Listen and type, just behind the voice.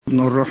من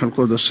الروح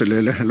القدس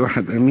الإله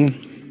الواحد أمين.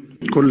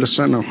 كل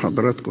سنة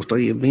وحضراتكم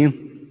طيبين.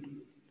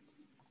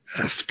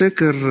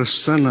 أفتكر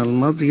السنة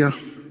الماضية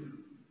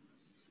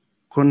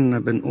كنا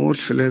بنقول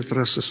في ليلة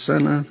رأس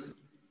السنة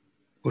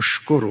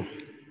اشكروا،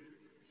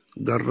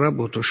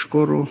 جربوا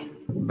تشكروا،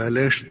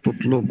 بلاش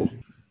تطلبوا.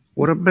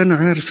 وربنا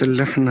عارف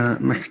اللي احنا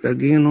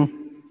محتاجينه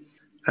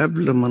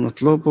قبل ما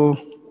نطلبه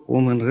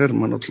ومن غير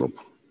ما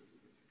نطلبه.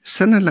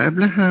 السنة اللي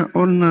قبلها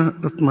قلنا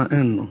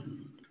اطمئنوا،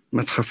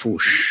 ما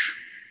تخافوش،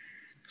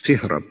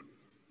 فيه رب.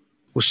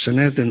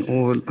 والسنة دي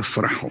نقول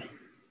افرحوا.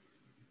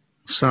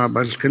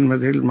 صعبة الكلمة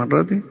دي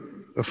المرة دي،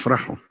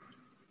 افرحوا.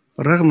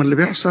 رغم اللي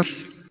بيحصل،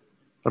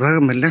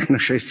 رغم اللي احنا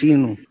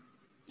شايفينه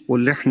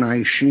واللي احنا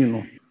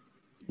عايشينه،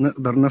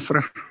 نقدر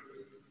نفرح.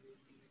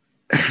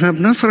 احنا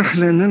بنفرح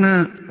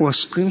لاننا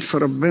واثقين في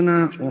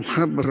ربنا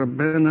ومحب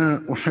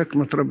ربنا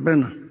وحكمة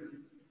ربنا.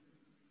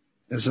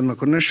 اذا ما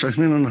كناش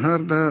فاهمين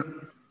النهاردة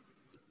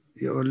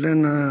يقول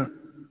لنا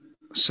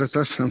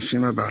ستفهم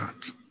فيما بعد،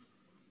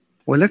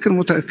 ولكن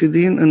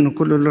متأكدين ان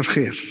كله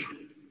للخير.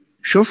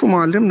 شوفوا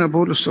معلمنا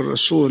بولس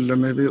الرسول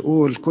لما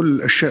بيقول كل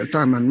الاشياء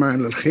تعمل معا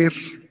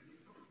للخير،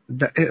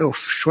 دققوا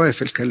شوية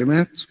في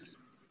الكلمات.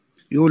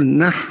 يقول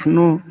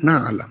نحن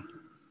نعلم،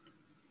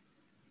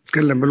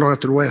 تكلم بلغة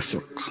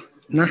الواثق،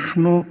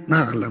 نحن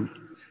نعلم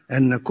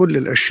أن كل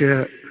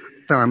الأشياء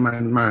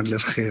تعمل معا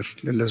للخير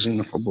للذين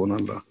يحبون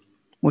الله.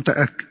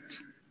 متأكد.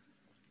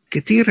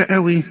 كتير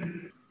قوي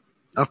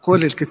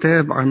أقوال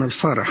الكتاب عن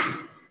الفرح.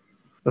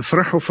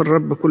 افرحوا في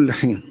الرب كل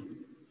حين،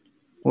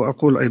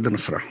 وأقول أيضا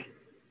افرحوا.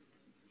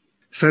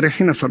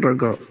 فرحين في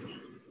الرجاء،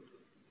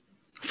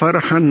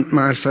 فرحا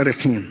مع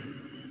الفرحين.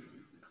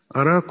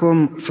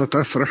 أراكم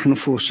فتفرح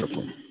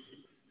نفوسكم،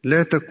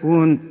 لا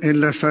تكون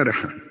إلا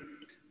فرحا،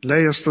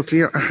 لا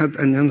يستطيع أحد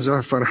أن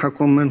ينزع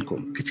فرحكم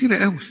منكم. كتير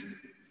قوي.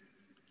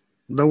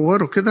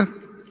 دوروا كده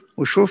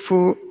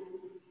وشوفوا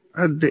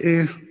قد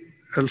إيه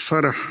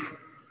الفرح،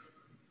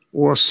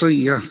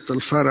 وصية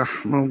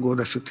الفرح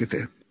موجودة في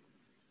الكتاب.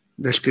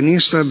 ده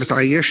الكنيسة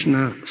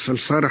بتعيشنا في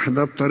الفرح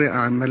ده بطريقة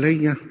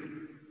عملية.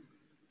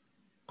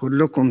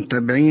 كلكم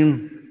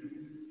تابعين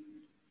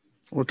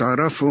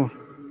وتعرفوا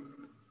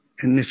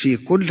إن في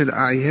كل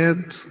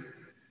الأعياد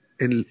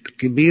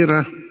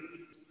الكبيرة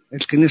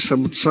الكنيسة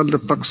بتصلي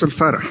بطقس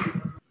الفرح،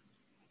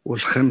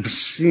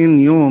 وال50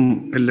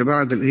 يوم اللي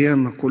بعد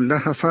القيامة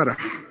كلها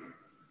فرح.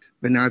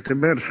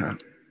 بنعتبرها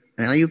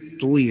عيد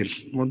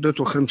طويل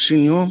مدته 50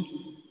 يوم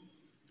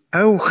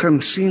أو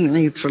 50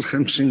 عيد في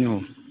ال50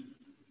 يوم.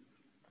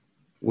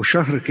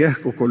 وشهر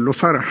كيهك كله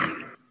فرح.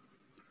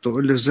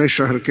 تقول لي ازاي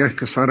شهر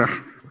كيهك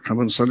فرح؟ احنا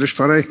ما بنصليش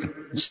فرايح،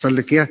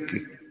 بنصلي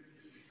كيهك.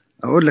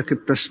 أقول لك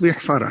التسبيح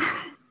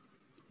فرح.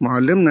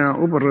 معلمنا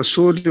يعقوب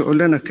الرسول يقول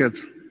لنا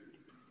كده: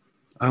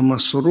 أما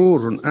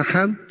سرور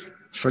أحد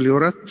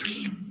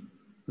فليرتل.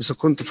 إذا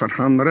كنت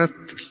فرحان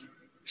رتل،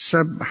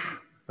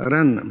 سبح،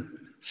 رنم.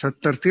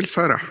 فالترتيل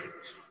فرح.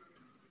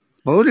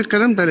 بقول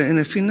الكلام ده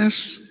لأن في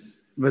ناس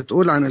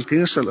بتقول عن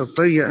الكنيسة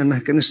القبطية أنها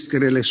كنيسة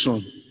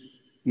كريليسون.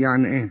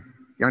 يعني إيه؟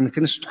 يعني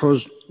كنيسة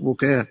حزن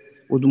وبكاء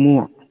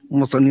ودموع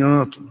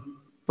ومطنيات.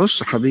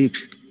 بص حبيبي،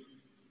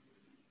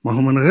 ما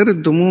هو من غير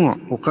الدموع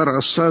وقرع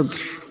الصدر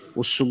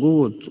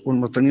والسجود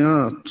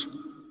والمطنيات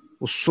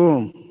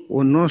والصوم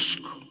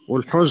والنسك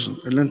والحزن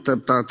اللي انت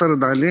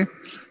بتعترض عليه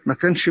ما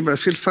كانش يبقى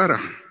فيه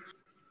الفرح.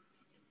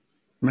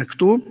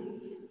 مكتوب: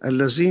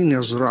 الذين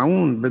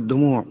يزرعون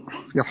بالدموع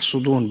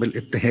يحصدون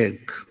بالابتهاج.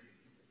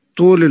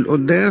 طول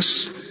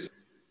القداس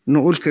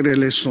نقول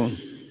كريليسون،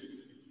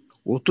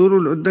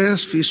 وطول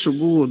القداس في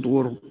سجود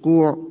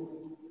وركوع،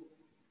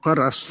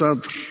 قرع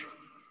الصدر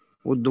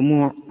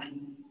والدموع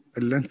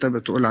اللي انت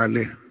بتقول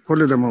عليه،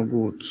 كل ده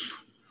موجود.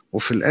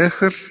 وفي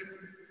الآخر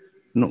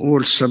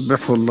نقول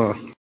سبحوا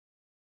الله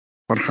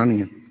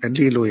فرحانين،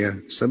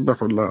 هللويا،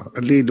 سبحوا الله،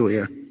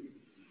 هللويا.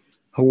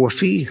 هو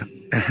فيه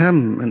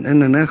أهم من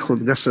أن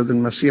ناخد جسد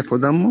المسيح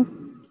ودمه؟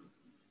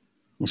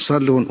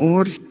 نصلي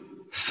ونقول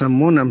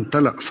فمنا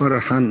امتلأ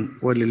فرحا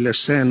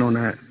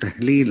وللساننا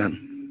تهليلا،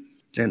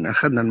 لأن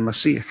أخذنا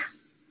المسيح.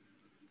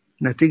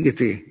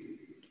 نتيجة إيه؟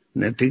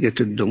 نتيجة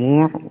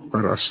الدموع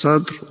وقرع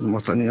الصدر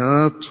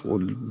والمطنيات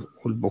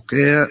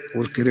والبكاء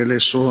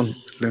والكريليسون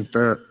اللي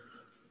انت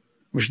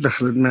مش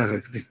داخل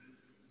دماغك دي.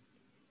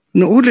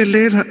 نقول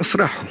الليلة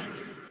افرحوا.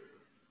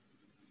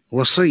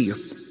 وصية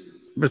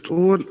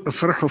بتقول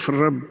افرحوا في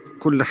الرب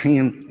كل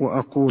حين،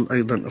 وأقول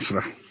أيضا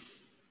افرحوا.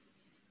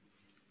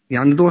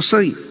 يعني دي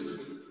وصية،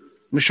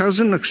 مش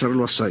عاوزين نكسر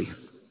الوصية.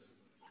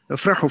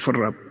 افرحوا في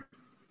الرب.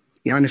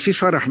 يعني في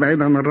فرح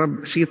بعيد عن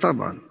الرب؟ في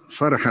طبعا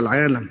فرح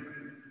العالم،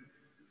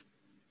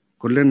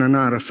 كلنا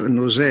نعرف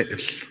انه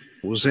زائل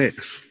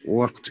وزائف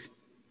ووقتي.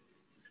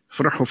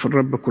 افرحوا في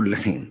الرب كل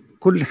حين.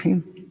 كل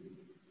حين.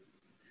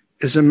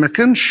 إذا ما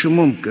كانش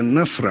ممكن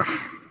نفرح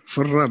في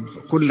الرب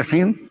كل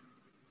حين،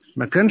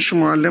 ما كانش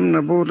معلمنا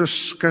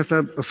بولس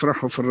كتب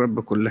افرحوا في الرب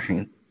كل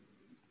حين.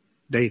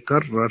 ده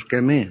يكرر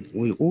كمان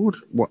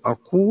ويقول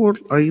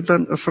وأقول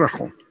أيضا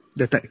افرحوا.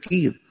 ده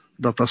تأكيد،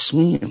 ده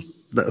تصميم،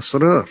 ده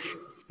إصرار.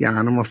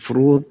 يعني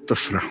مفروض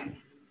تفرحوا.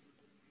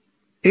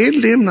 ايه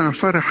اللي يمنع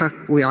فرحك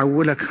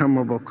ويعولك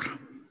هم بكرة؟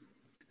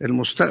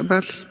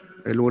 المستقبل،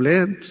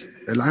 الولاد،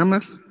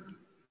 العمل؟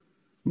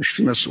 مش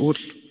في مسؤول؟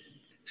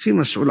 في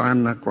مسؤول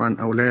عنك وعن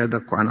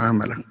أولادك وعن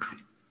عملك.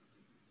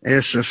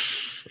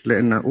 آسف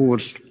لأن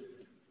أقول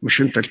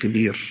مش أنت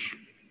الكبير،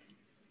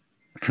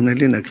 احنا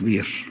لينا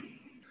كبير،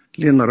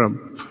 لينا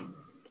رب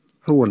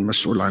هو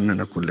المسؤول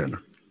عننا كلنا.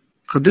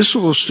 قديس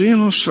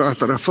أغسطينوس في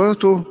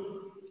اعترافاته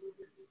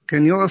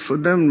كان يقف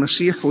قدام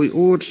المسيح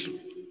ويقول: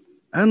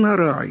 أنا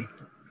راعي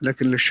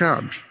لكن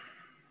لشعب،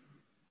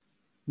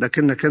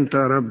 لكنك أنت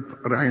يا رب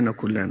راعينا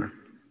كلنا.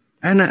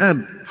 أنا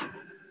أب،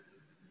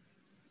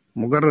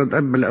 مجرد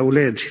أب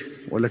لأولادي،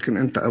 ولكن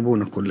أنت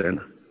أبونا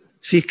كلنا،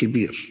 في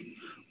كبير.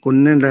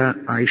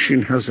 كلنا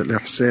عايشين هذا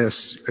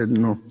الإحساس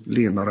إنه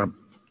لينا رب.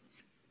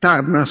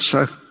 تعب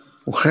نفسك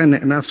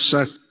وخانق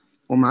نفسك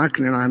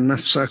ومعكنن عن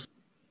نفسك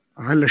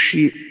على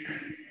شيء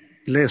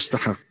لا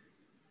يستحق.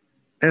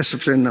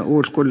 آسف لأن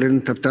أقول كل اللي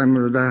أنت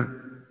بتعمله ده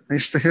ما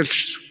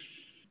يستاهلش.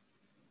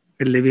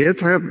 اللي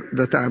بيتعب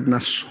ده تعب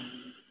نفسه،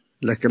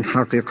 لكن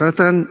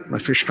حقيقة ما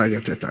فيش حاجة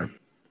تتعب.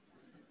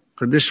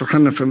 قديس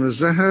يوحنا فم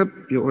الذهب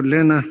يقول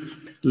لنا: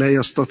 لا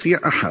يستطيع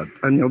أحد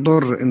أن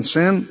يضر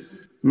إنسان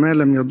ما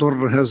لم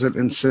يضر هذا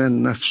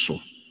الإنسان نفسه.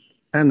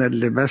 أنا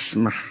اللي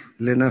بسمح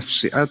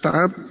لنفسي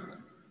أتعب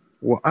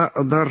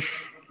وأقدر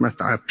ما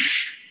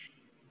أتعبش.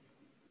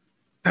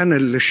 أنا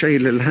اللي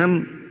شايل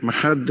الهم،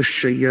 محدش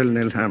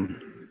شايلني الهم.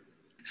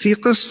 في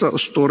قصة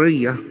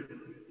أسطورية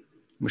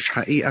مش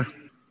حقيقة،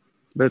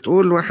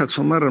 بتقول واحد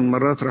في مرة من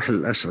المرات راح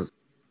للأسد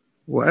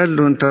وقال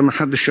له: أنت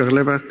محدش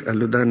يغلبك؟ قال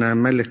له: ده أنا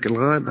ملك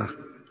الغابة،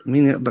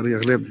 مين يقدر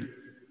يغلبني؟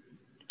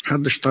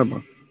 محدش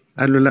طبعا.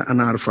 قال له: لا،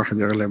 أنا أعرف واحد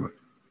يغلبك.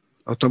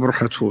 أو طب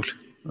روح هاتهولي.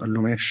 قال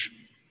له: ماشي.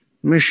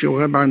 مشي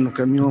وغاب عنه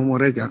كم يوم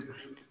ورجع.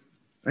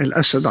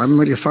 الأسد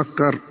عمال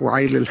يفكر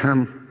وعايل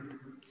الهم: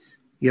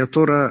 يا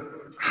ترى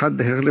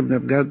حد هيغلبني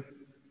بجد؟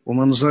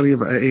 ومنظري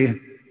يبقى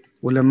إيه؟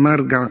 ولما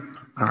أرجع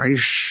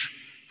أعيش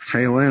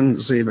حيوان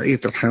زي بقية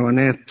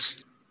الحيوانات،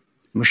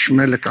 مش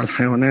ملك على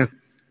الحيوانات،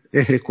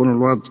 إيه هيكون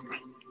الوضع؟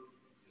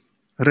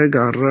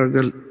 رجع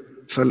الراجل،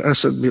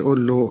 فالأسد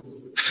بيقول له: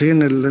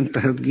 فين اللي أنت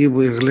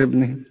هتجيبه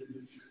يغلبني؟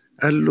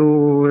 قال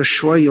له: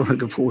 شوية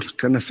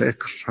وهجيبهولك، أنا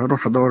فاكر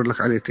هروح أدور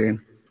لك عليه تاني.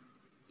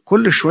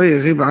 كل شوية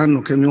يغيب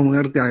عنه كم يوم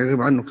ويرجع،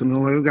 يغيب عنه كم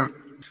يوم ويرجع،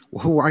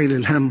 وهو عايل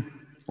الهم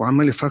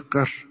وعمال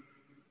يفكر،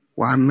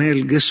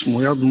 وعمال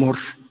جسمه يضمر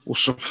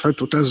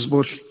وصحته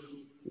تذبل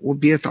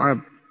وبيتعب.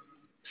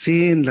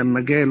 فين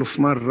لما جاله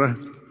في مرة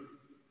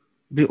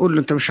بيقول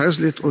له: أنت مش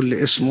عايز لي تقول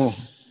لي اسمه؟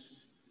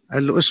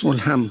 قال له: اسمه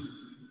الهم.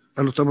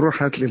 قال له: طب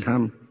روح هات لي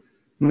الهم.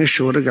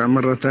 مشي ورجع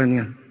مرة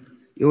تانية،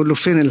 يقول له: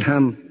 فين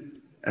الهم؟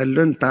 قال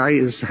له: أنت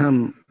عايز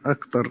هم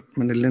أكتر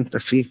من اللي أنت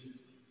فيه.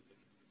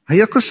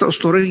 هي قصة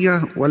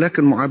أسطورية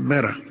ولكن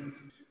معبرة.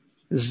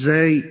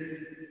 إزاي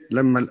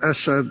لما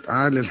الأسد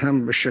عال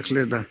الهم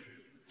بالشكل ده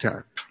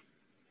تعب.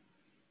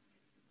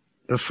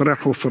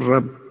 افرحوا في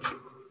الرب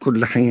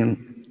كل حين،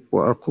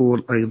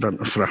 وأقول أيضا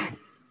افرحوا.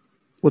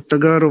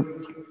 والتجارب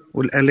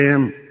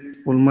والآلام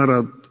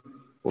والمرض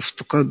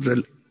وافتقاد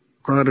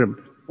القارب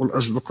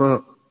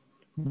والأصدقاء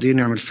دي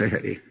نعمل فيها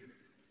إيه؟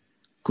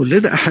 كل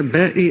ده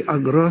أحبائي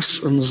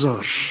أجراس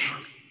انذار.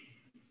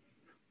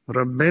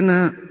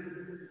 ربنا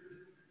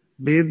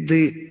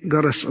بيدي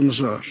جرس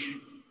انذار،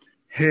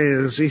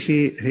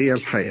 هذه هي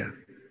الحياة.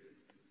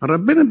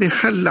 ربنا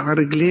بيخلع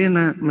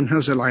رجلينا من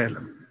هذا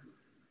العالم،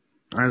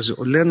 عايز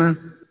يقول لنا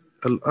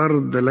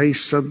الأرض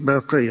ليست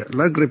باقية،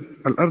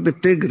 الأرض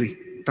بتجري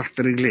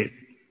تحت رجليه.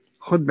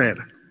 خد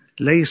بالك،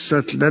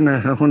 ليست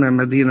لنا هنا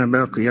مدينة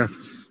باقية،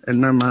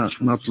 إنما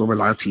نطلب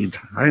العتيد،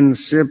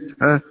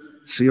 هنسيبها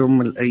في يوم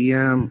من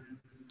الأيام،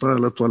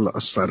 طالت ولا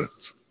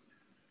قصرت.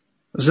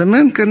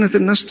 زمان كانت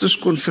الناس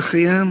تسكن في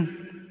خيام،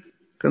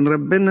 كان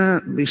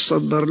ربنا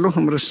بيصدر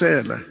لهم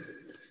رسالة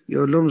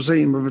يقول لهم: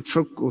 زي ما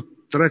بتفك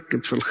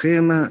وتركب في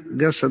الخيمة،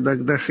 جسدك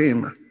ده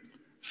خيمة،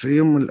 في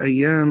يوم من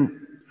الأيام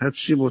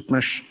هتسيبه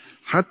وتمشي.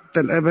 حتى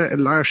الآباء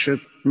اللي عاشت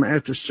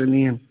مئات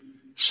السنين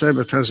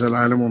سابت هذا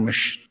العالم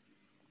ومشي.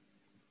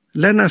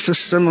 لنا في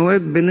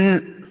السماوات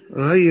بناء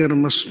غير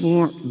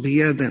مصنوع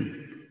بيد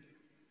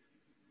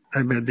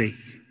أبدي،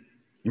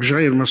 مش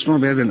غير مصنوع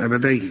بيد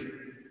أبدي،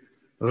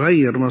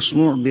 غير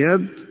مصنوع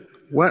بيد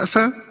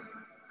واقفة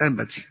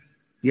أبدي.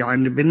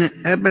 يعني بناء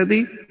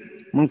أبدي،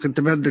 ممكن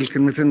تبدل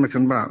كلمتين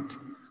مكان بعض.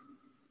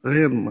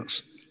 غير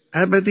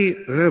أبدي،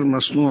 غير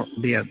مصنوع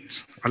بيد،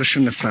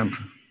 علشان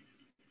نفهمها.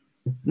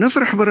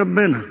 نفرح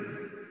بربنا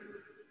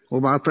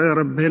وبعطايا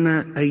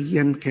ربنا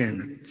أيا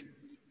كانت.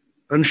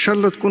 إن شاء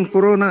الله تكون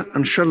كورونا،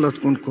 إن شاء الله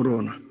تكون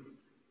كورونا،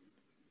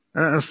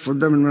 أقف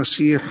قدام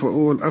المسيح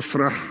وأقول: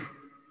 أفرح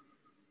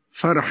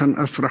فرحا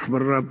أفرح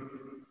بالرب،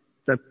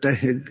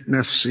 تبتهج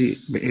نفسي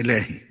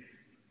بإلهي.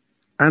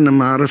 أنا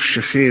ما أعرفش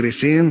خيري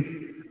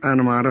فين،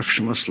 أنا ما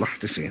أعرفش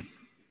مصلحتي فين،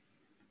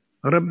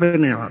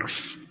 ربنا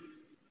يعرف.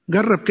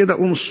 جرب كده،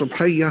 قوم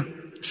الصبحية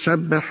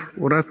سبح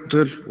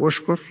ورتل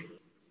واشكر.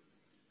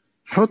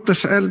 حط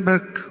في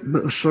قلبك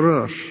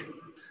بإصرار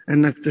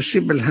إنك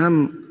تسيب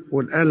الهم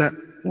والقلق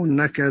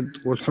والنكد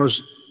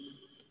والحزن.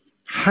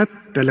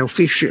 حتى لو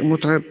فيه شيء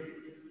متعب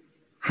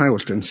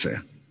حاول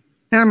تنساه.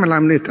 اعمل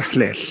عملية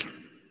إحلال،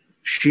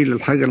 شيل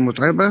الحاجة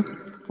المتعبة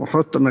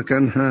وحط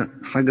مكانها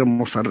حاجة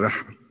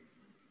مفرحة.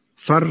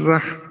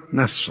 فرح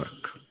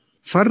نفسك،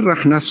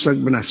 فرح نفسك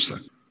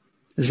بنفسك.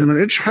 إذا ما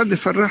لقيتش حد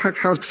يفرحك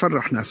حاول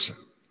تفرح نفسك.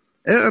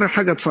 اقرأ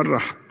حاجة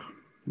تفرحك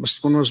بس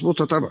تكون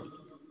مظبوطة طبعا.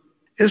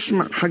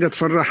 اسمع حاجة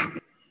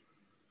تفرحك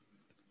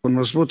تكون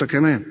مظبوطة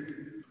كمان.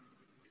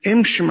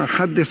 امشي مع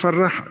حد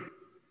يفرحك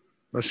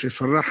بس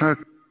يفرحك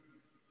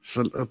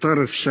في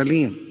الإطار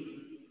السليم.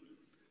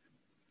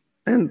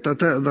 أنت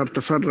تقدر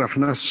تفرح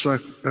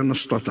نفسك إن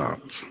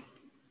استطعت.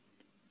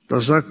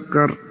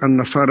 تذكر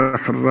أن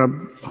فرح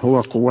الرب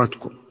هو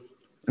قوتكم.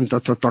 أنت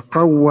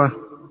تتقوى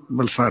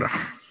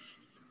بالفرح.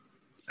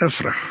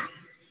 افرح،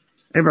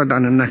 ابعد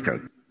عن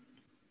النكد،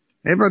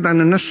 ابعد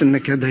عن الناس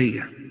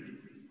النكدية.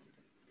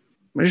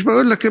 مش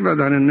بقول لك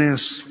ابعد عن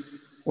الناس،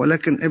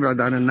 ولكن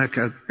ابعد عن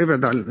النكد،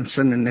 ابعد عن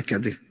الإنسان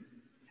النكدي،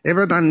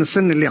 ابعد عن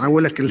الإنسان اللي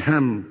يعولك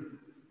الهم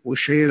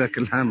ويشيلك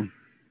الهم.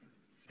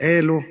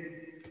 قالوا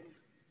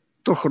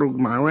تخرج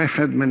مع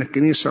واحد من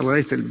الكنيسة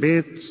لغاية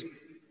البيت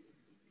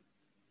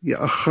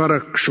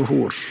يأخرك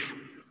شهور،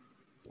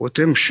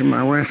 وتمشي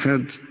مع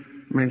واحد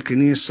من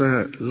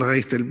الكنيسة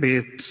لغاية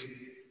البيت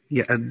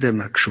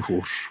يقدمك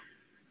شهور.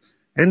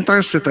 انت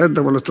عايز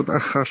تتقدم ولا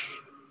تتأخر؟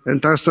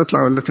 انت عايز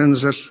تطلع ولا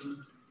تنزل؟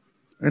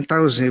 انت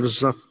عاوز ايه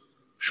بالظبط؟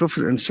 شوف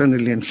الإنسان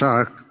اللي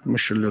ينفعك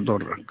مش اللي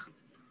يضرك.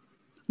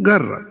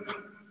 جرب،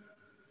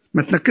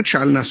 ما تنكدش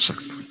على نفسك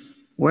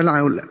ولا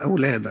على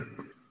أولادك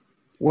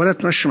ولا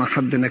تمشي مع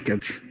حد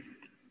نكدي.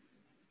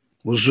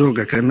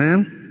 والزوجة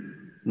كمان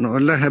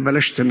نقول لها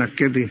بلاش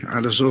تنكدي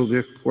على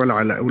زوجك ولا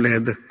على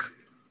أولادك.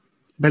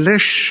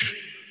 بلاش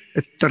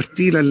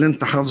الترتيلة اللي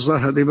انت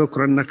حافظاها دي،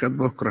 بكرة النكد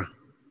بكرة،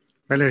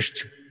 بلاش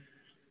دي.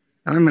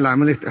 اعمل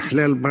عملية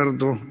إحلال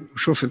برضه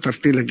وشوف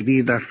ترتيلة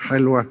جديدة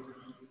حلوة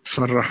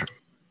تفرحك.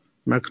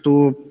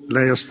 مكتوب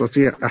لا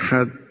يستطيع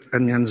أحد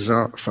أن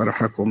ينزع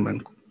فرحكم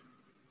منكم.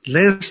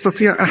 لا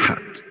يستطيع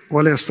أحد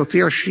ولا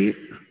يستطيع شيء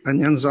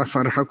أن ينزع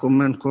فرحكم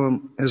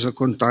منكم إذا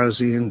كنتم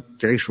عايزين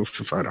تعيشوا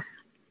في فرح.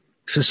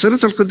 في سيرة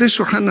القديس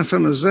يوحنا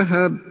فم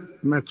الذهب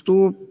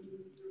مكتوب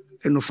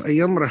إنه في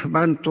أيام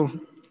رهبانته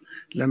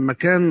لما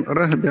كان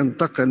راهب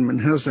ينتقل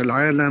من هذا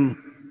العالم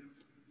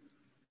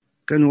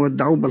كانوا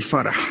يودعوه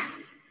بالفرح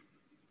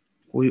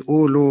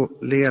ويقولوا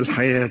لي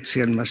الحياة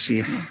هي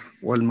المسيح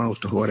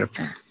والموت هو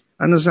ربح.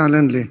 أنا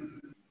زعلان ليه؟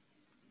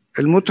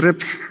 الموت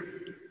ربح،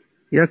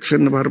 يكفي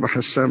أن بربح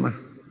السماء،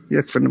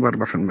 يكفي أن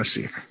بربح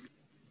المسيح.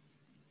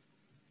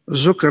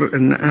 ذكر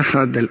أن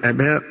أحد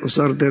الآباء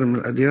زار دير من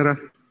الأديرة،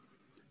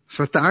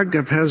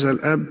 فتعجب هذا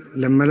الأب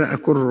لما لقى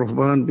كل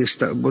الرهبان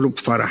بيستقبلوا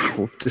بفرح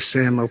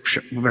وابتسامة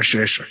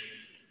وبشاشة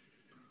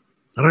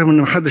رغم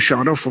أن محدش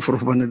يعرفه في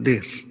رهبان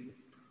الدير.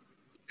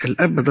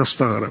 الأب ده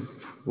استغرب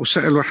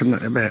وسأل واحد من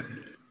الآباء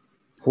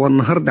هو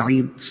النهاردة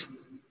عيد؟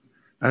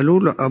 قالوا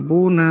له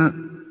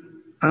ابونا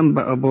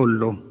انبا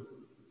له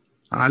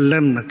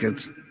علمنا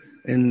كده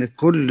ان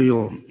كل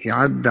يوم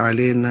يعدي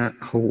علينا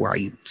هو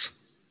عيد.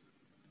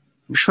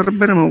 مش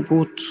ربنا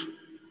موجود؟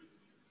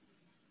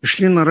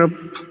 مش لينا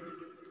رب؟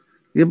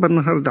 يبقى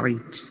النهارده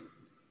عيد.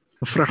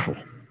 افرحوا،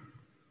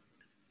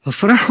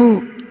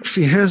 افرحوا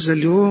في هذا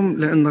اليوم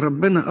لان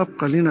ربنا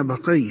ابقى لنا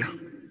بقيه.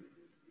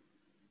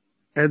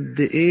 قد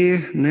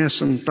ايه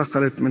ناس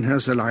انتقلت من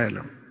هذا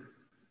العالم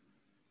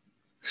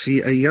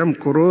في ايام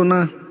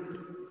كورونا،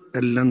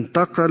 اللي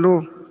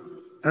انتقلوا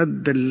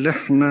قد اللي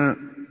احنا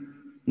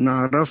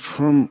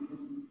نعرفهم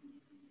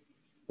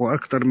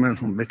واكتر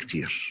منهم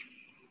بكتير.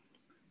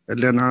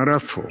 اللي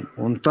نعرفهم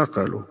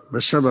وانتقلوا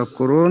بسبب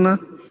كورونا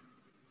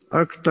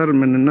اكتر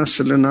من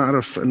الناس اللي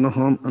نعرف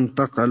انهم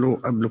انتقلوا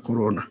قبل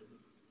كورونا.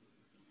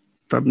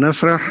 طب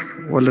نفرح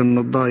ولا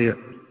نتضايق؟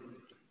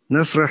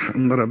 نفرح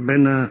ان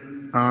ربنا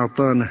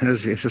اعطانا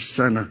هذه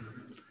السنة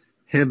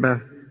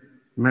هبة،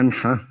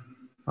 منحة،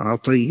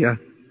 عطية،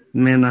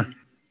 منة،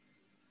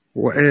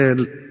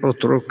 وقال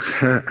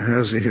اتركها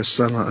هذه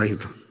السنة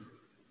ايضا.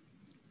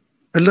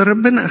 اللي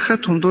ربنا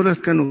اخدهم دول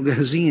كانوا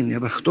جاهزين، يا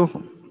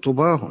بختهم،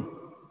 طوباهم،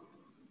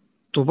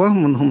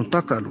 طوباهم انهم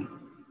انتقلوا.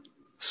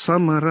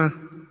 ثمرة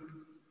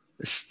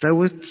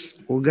استوت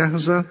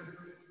وجاهزة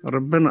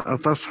ربنا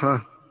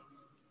قطفها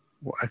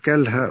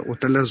واكلها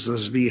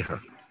وتلذذ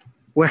بيها.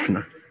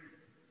 واحنا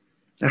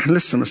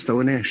لسه ما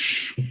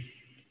استويناش.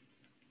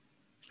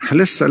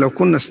 احنا لسه لو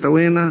كنا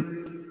استوينا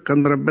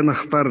كان ربنا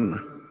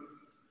اختارنا،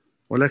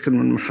 ولكن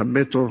من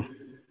محبته،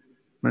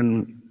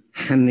 من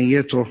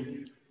حنيته،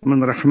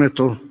 من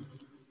رحمته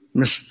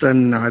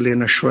مستنى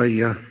علينا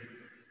شوية،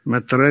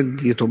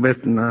 مترجي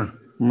توبتنا،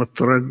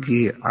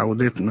 مترجي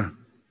عودتنا.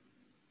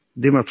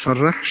 دي ما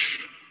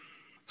تفرحش؟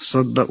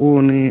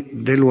 صدقوني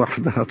دي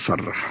لوحدها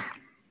تفرح.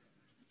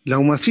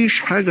 لو ما فيش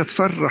حاجة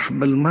تفرح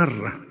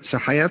بالمرة في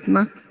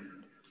حياتنا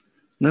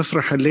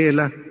نفرح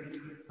الليلة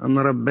أن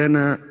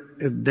ربنا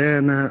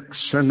ادانا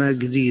سنة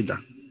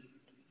جديدة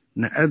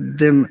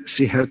نقدم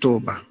فيها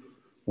توبة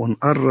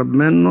ونقرب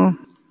منه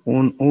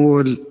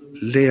ونقول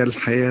لي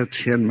الحياة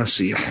هي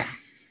المسيح.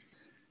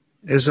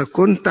 إذا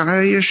كنت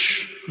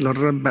عايش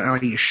للرب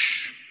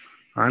أعيش،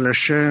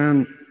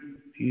 علشان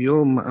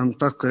يوم ما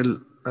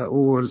أنتقل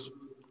أقول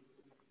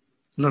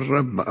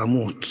للرب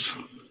أموت.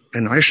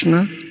 إن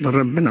عشنا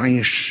للرب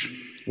نعيش،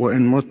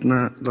 وإن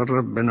متنا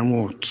للرب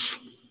نموت.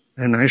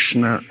 إن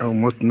عشنا أو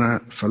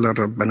متنا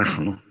فللرب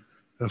نحن.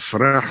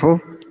 افرحوا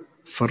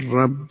في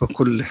الرب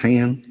كل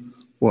حين،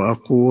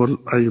 وأقول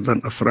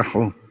أيضا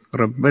افرحوا.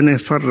 ربنا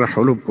يفرح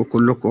قلوبكم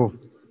كلكم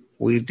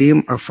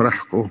ويديم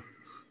أفراحكم،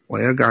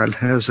 ويجعل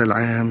هذا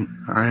العام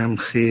عام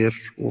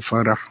خير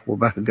وفرح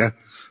وبهجة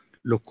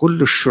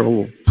لكل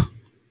الشعوب،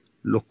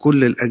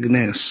 لكل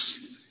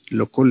الأجناس،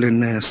 لكل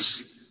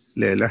الناس.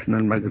 لإلهنا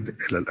المجد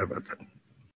إلى الأبد.